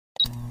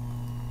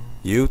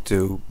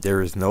YouTube,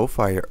 there is no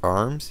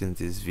firearms in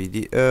this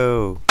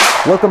video.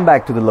 Welcome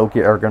back to the Lowkey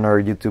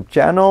Airgunner YouTube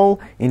channel.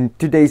 In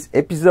today's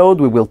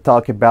episode, we will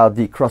talk about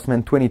the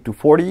Crosman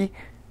 2240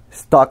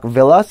 stock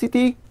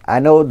velocity. I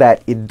know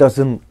that it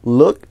doesn't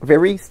look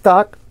very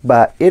stock,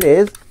 but it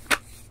is.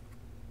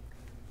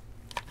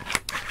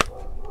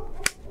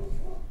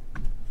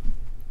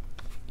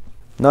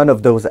 None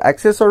of those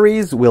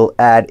accessories will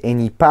add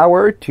any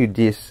power to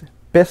this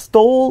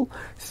pistol,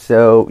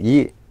 so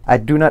yeah. I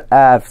do not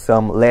have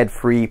some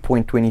lead-free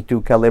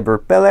 .22 caliber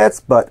pellets,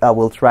 but I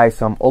will try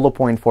some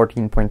hollow-point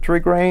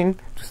 14.3 grain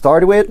to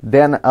start with.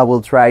 Then I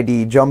will try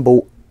the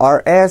Jumbo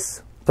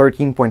RS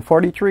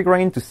 13.43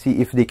 grain to see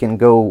if they can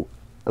go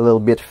a little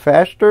bit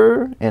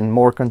faster and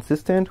more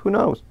consistent, who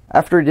knows.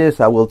 After this,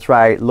 I will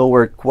try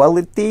lower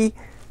quality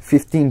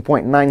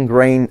 15.9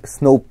 grain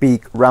Snow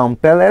Peak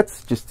round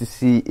pellets just to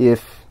see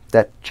if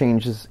that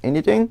changes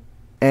anything.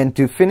 And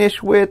to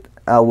finish with,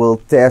 I will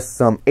test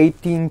some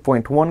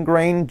 18.1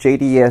 grain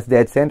JDS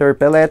dead center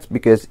pellets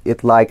because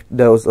it liked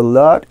those a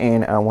lot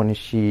and I want to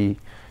see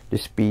the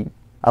speed.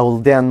 I will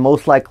then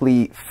most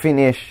likely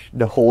finish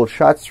the whole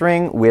shot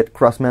string with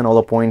Crosman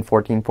hollow point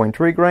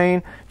 14.3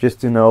 grain just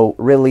to know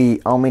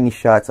really how many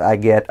shots I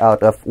get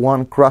out of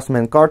one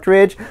Crosman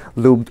cartridge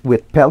lubed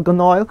with pellet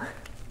oil.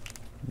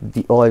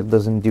 The oil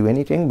doesn't do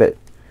anything, but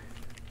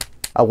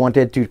I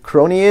wanted to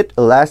chrony it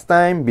last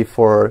time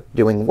before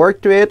doing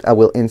work to it. I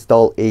will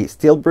install a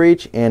steel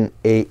breech and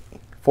a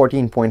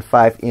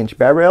 14.5 inch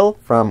barrel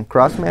from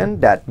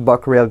Crosman that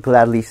Buckrail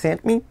gladly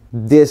sent me.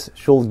 This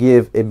should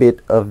give a bit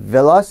of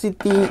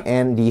velocity,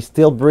 and the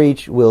steel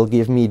breech will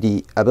give me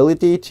the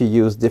ability to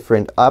use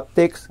different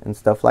optics and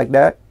stuff like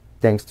that.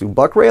 Thanks to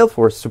Buckrail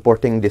for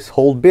supporting this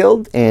whole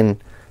build,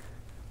 and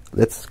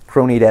let's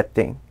chrony that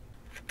thing.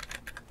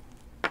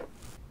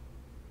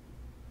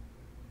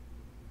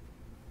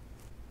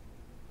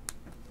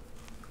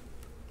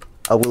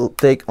 I will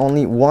take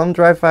only one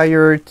dry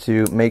fire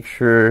to make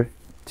sure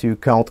to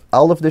count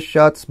all of the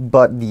shots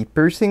but the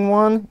piercing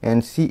one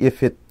and see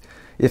if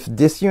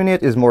this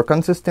unit is more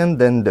consistent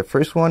than the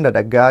first one that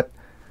I got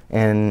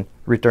and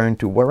return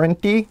to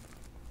warranty.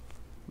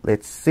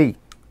 Let's see.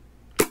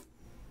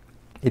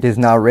 It is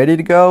now ready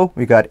to go.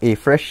 We got a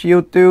fresh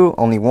CO2,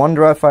 only one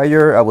dry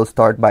fire. I will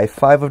start by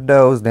 5 of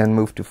those, then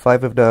move to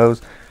 5 of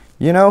those.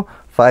 You know,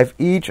 5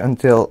 each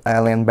until I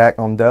land back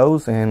on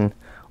those, and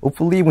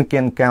hopefully we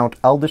can count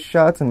all the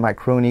shots and my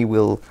chrony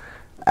will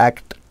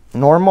act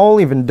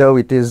normal even though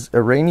it is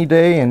a rainy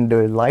day and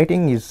the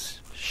lighting is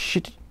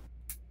shitty.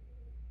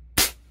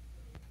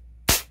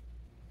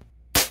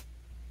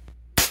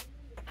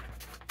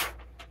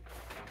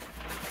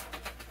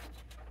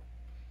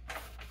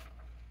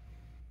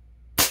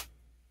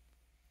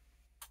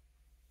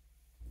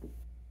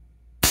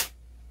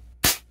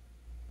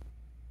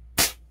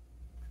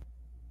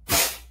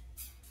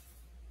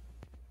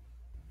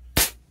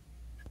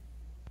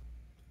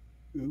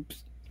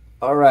 Oops.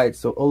 Alright,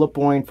 so hollow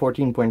point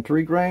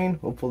 14.3 grain.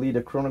 Hopefully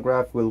the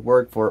chronograph will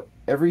work for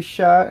every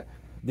shot.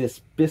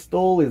 This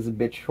pistol is a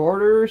bit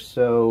shorter,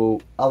 so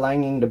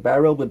aligning the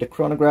barrel with the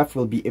chronograph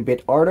will be a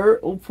bit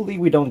harder. Hopefully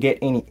we don't get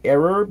any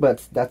error,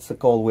 but that's a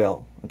call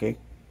well, okay?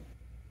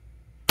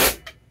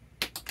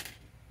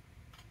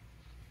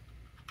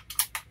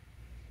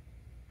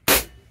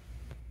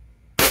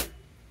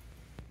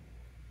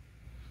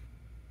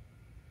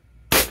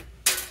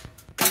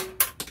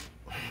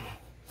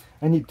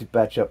 I need to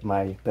patch up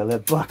my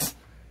pellet box.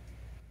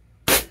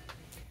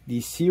 The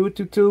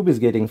CO2 tube is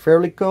getting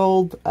fairly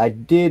cold. I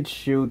did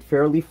shoot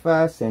fairly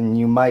fast, and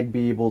you might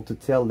be able to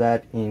tell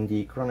that in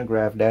the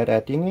chronograph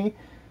data thingy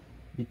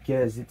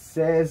because it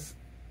says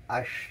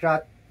I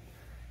shot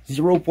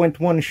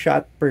 0.1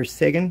 shot per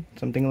second,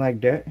 something like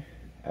that.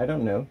 I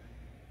don't know.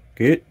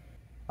 Good.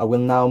 I will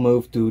now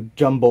move to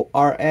Jumbo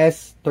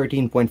RS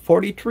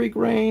 13.43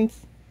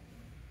 grains.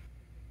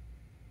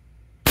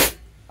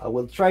 I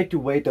will try to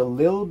wait a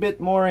little bit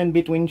more in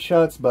between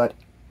shots, but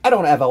I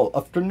don't have all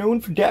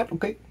afternoon for that,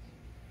 okay?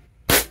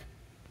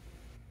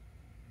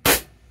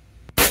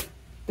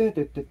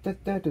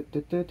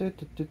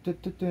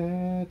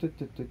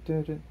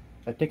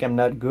 I think I'm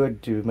not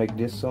good to make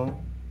this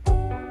song.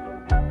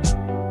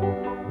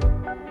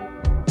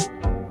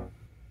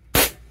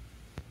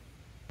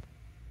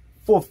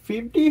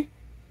 $4.50?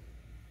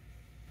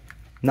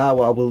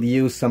 Now I will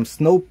use some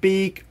Snow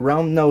Peak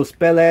round nose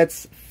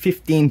pellets,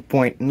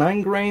 15.9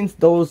 grains.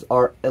 Those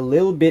are a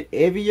little bit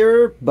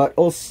heavier but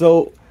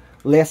also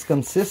less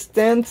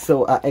consistent,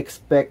 so I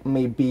expect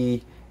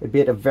maybe a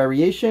bit of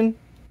variation.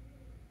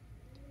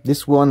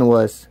 This one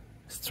was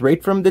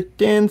straight from the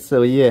tin,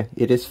 so yeah,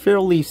 it is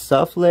fairly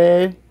soft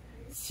lead.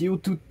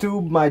 CO2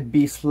 tube might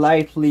be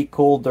slightly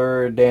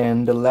colder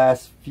than the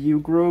last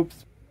few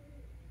groups.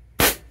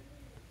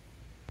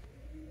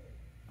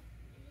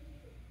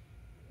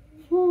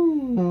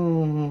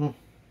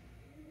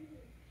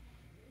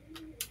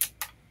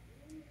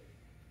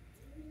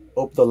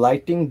 Hope the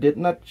lighting did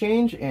not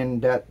change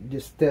and that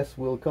this test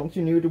will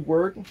continue to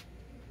work.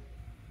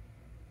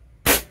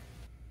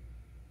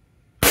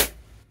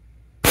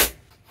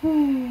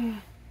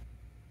 I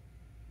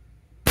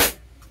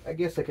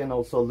guess I can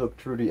also look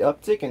through the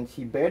optic and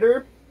see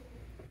better.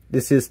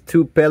 This is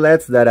 2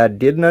 pellets that I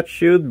did not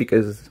shoot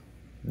because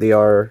they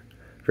are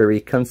very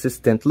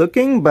consistent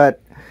looking,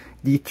 but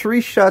the 3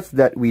 shots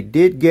that we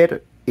did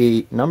get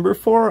a number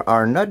for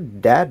are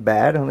not that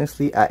bad.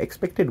 Honestly, I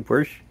expected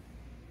worse.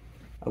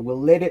 I will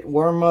let it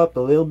warm up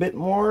a little bit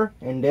more,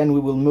 and then we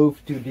will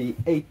move to the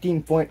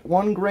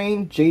 18.1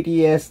 grain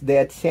JTS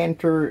Dead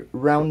Center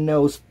round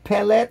nose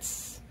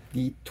pellets.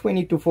 The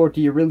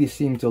 2240 really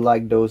seemed to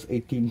like those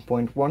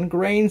 18.1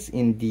 grains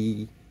in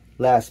the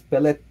last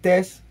pellet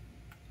test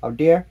out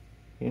there.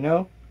 You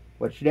know,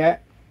 watch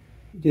that.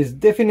 It is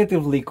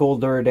definitively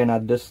colder than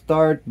at the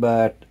start,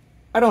 but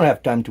I don't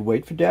have time to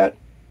wait for that.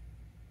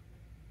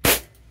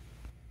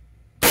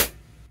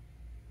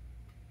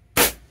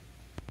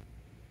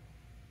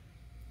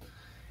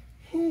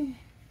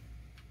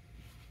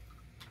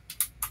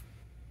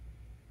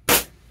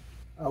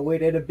 I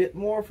waited a bit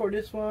more for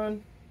this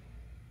one.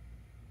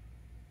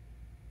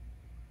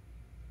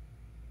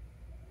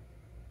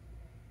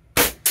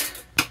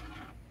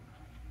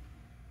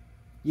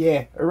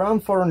 Yeah,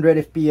 around 400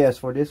 FPS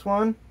for this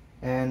one,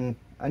 and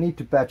I need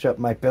to patch up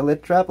my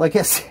pellet trap, like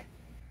I said.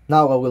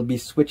 Now I will be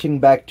switching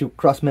back to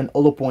Crosman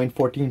hollow point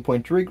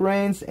 14.3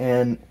 grains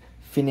and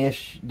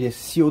finish this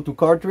CO2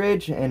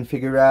 cartridge and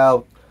figure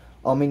out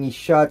how many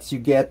shots you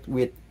get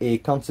with a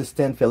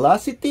consistent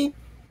velocity.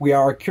 We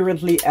are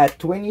currently at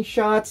 20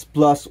 shots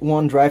plus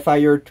 1 dry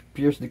fire to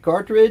pierce the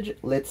cartridge.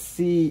 Let's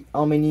see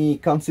how many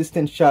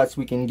consistent shots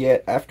we can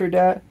get after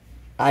that.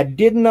 I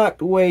did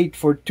not wait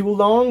for too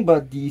long,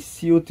 but the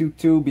CO2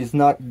 tube is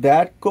not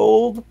that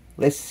cold.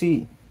 Let's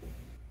see.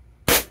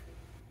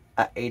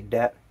 I ate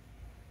that.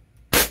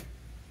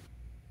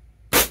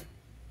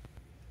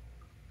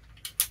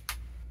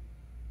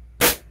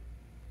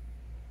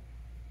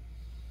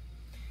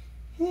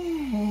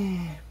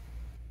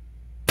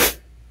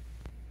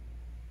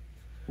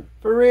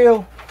 For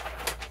real.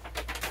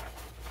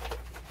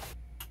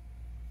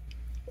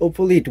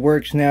 Hopefully it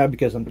works now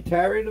because I'm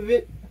tired of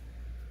it.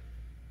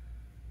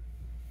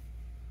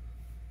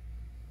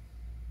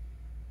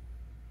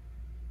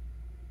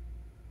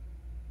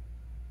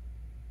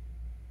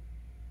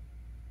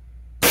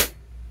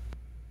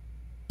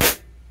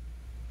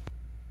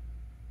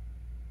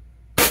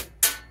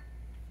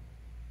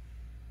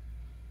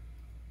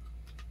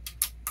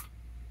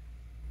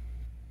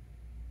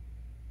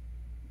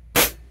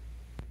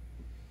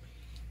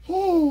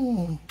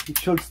 It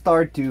should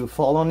start to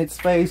fall on its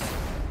face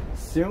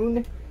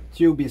soon.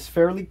 Tube is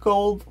fairly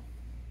cold.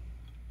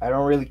 I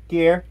don't really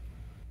care.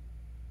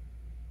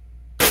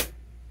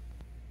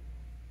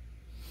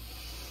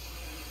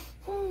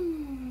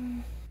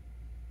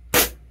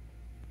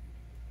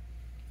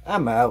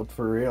 I'm out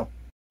for real.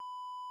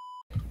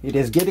 It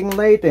is getting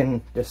late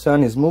and the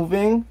sun is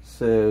moving,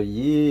 so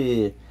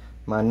yeah,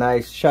 my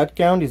nice shot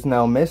count is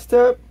now messed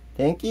up.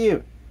 Thank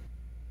you.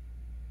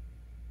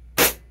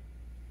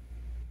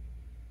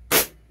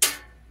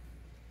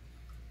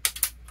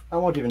 I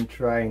won't even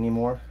try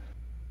anymore.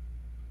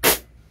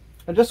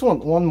 I just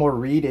want one more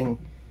reading.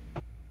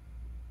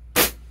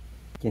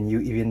 Can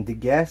you even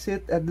degas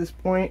it at this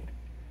point?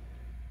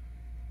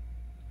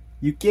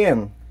 You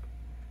can,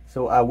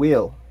 so I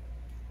will.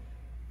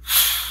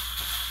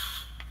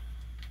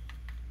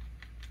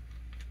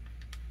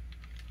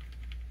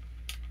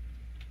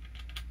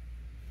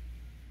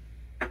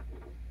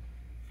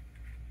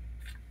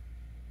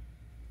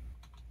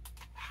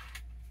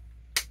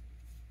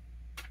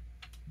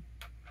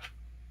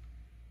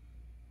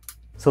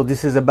 So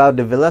this is about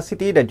the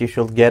velocity that you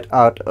should get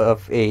out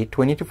of a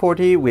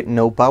 2240 with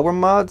no power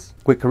mods.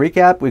 Quick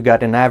recap, we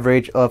got an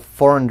average of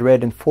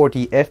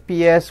 440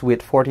 FPS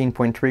with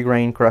 14.3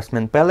 grain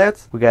Crosman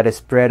pellets. We got a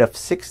spread of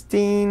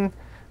 16,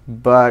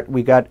 but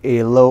we got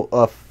a low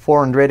of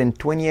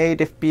 428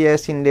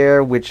 FPS in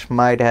there, which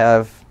might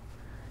have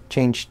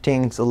changed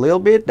things a little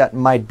bit. That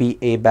might be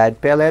a bad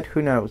pellet,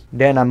 who knows.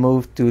 Then I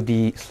moved to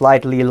the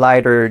slightly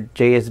lighter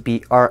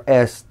JSB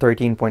RS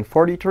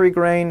 13.43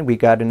 grain. We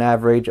got an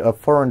average of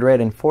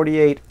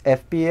 448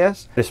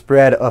 FPS, a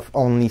spread of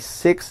only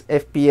 6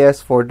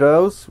 FPS for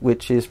those,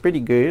 which is pretty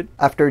good.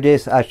 After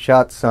this I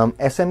shot some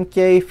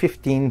SMK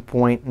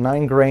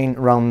 15.9 grain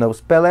round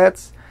nose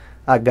pellets.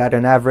 I got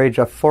an average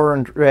of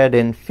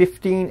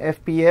 415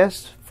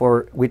 FPS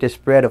with a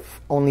spread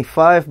of only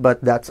 5,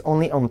 but that's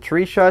only on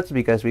 3 shots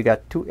because we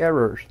got 2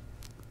 errors.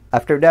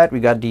 After that we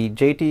got the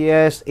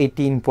JTS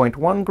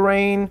 18.1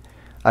 grain.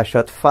 I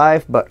shot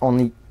 5 but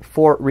only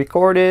 4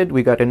 recorded.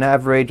 We got an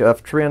average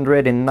of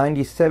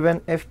 397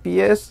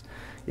 FPS.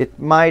 It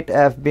might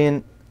have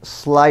been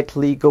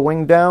slightly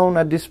going down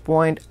at this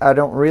point, I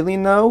don't really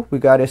know. We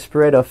got a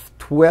spread of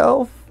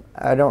 12.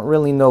 I don't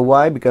really know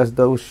why, because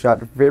those shot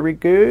very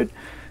good.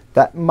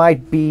 That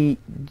might be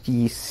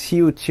the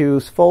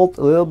CO2's fault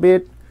a little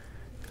bit.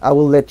 I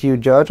will let you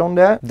judge on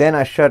that. Then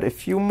I shot a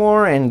few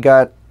more and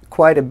got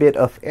quite a bit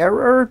of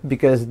error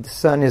because the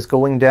sun is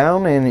going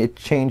down, and it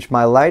changed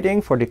my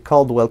lighting for the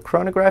Caldwell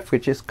chronograph,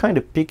 which is kind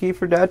of picky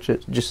for that,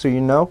 just so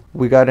you know.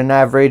 We got an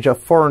average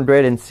of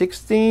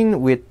 416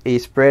 with a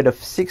spread of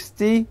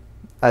 60.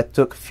 I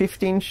took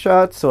 15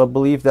 shots, so I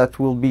believe that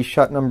will be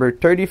shot number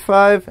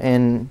 35,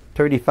 and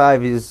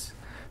 35 is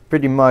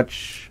pretty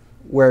much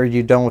where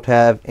you don't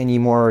have any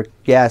more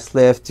gas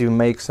left to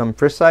make some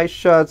precise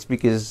shots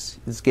because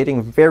it's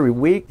getting very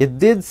weak. It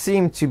did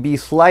seem to be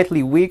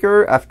slightly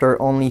weaker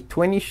after only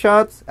 20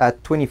 shots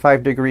at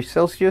 25 degrees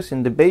Celsius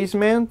in the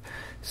basement.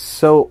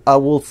 So I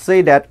will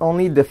say that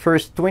only the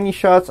first 20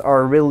 shots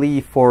are really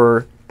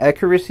for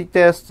accuracy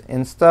tests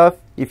and stuff.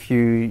 If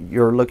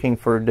you're looking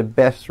for the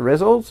best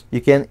results,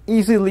 you can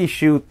easily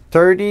shoot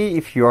 30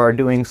 if you are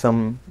doing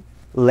some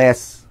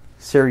less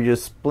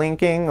serious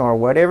blinking or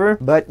whatever,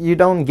 but you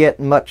don't get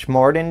much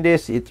more than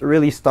this. It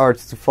really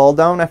starts to fall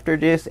down after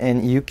this,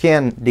 and you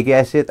can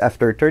degas it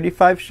after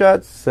 35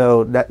 shots,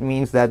 so that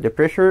means that the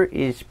pressure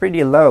is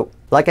pretty low.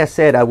 Like I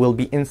said, I will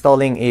be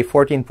installing a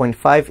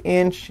 14.5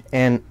 inch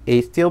and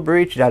a steel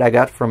breech that I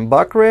got from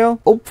Buckrail.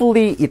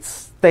 Hopefully it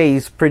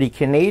stays pretty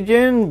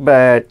Canadian,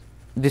 but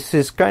this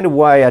is kind of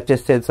why I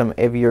tested some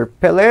heavier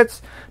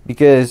pellets,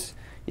 because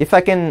if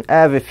I can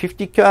have a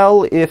 50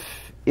 cal, if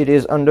it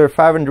is under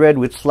 500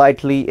 with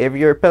slightly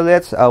heavier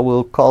pellets, I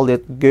will call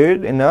it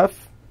good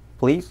enough,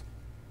 please.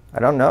 I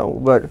don't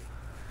know, but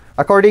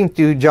according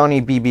to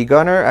Johnny BB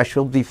Gunner, I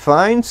should be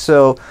fine,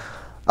 so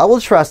I will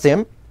trust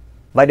him.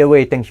 By the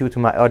way, thank you to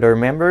my other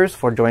members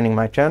for joining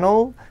my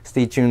channel.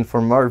 Stay tuned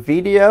for more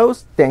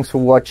videos. Thanks for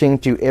watching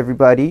to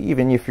everybody,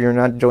 even if you're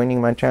not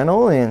joining my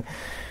channel, and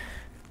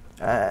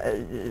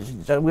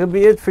that will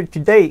be it for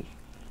today.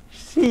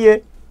 See ya!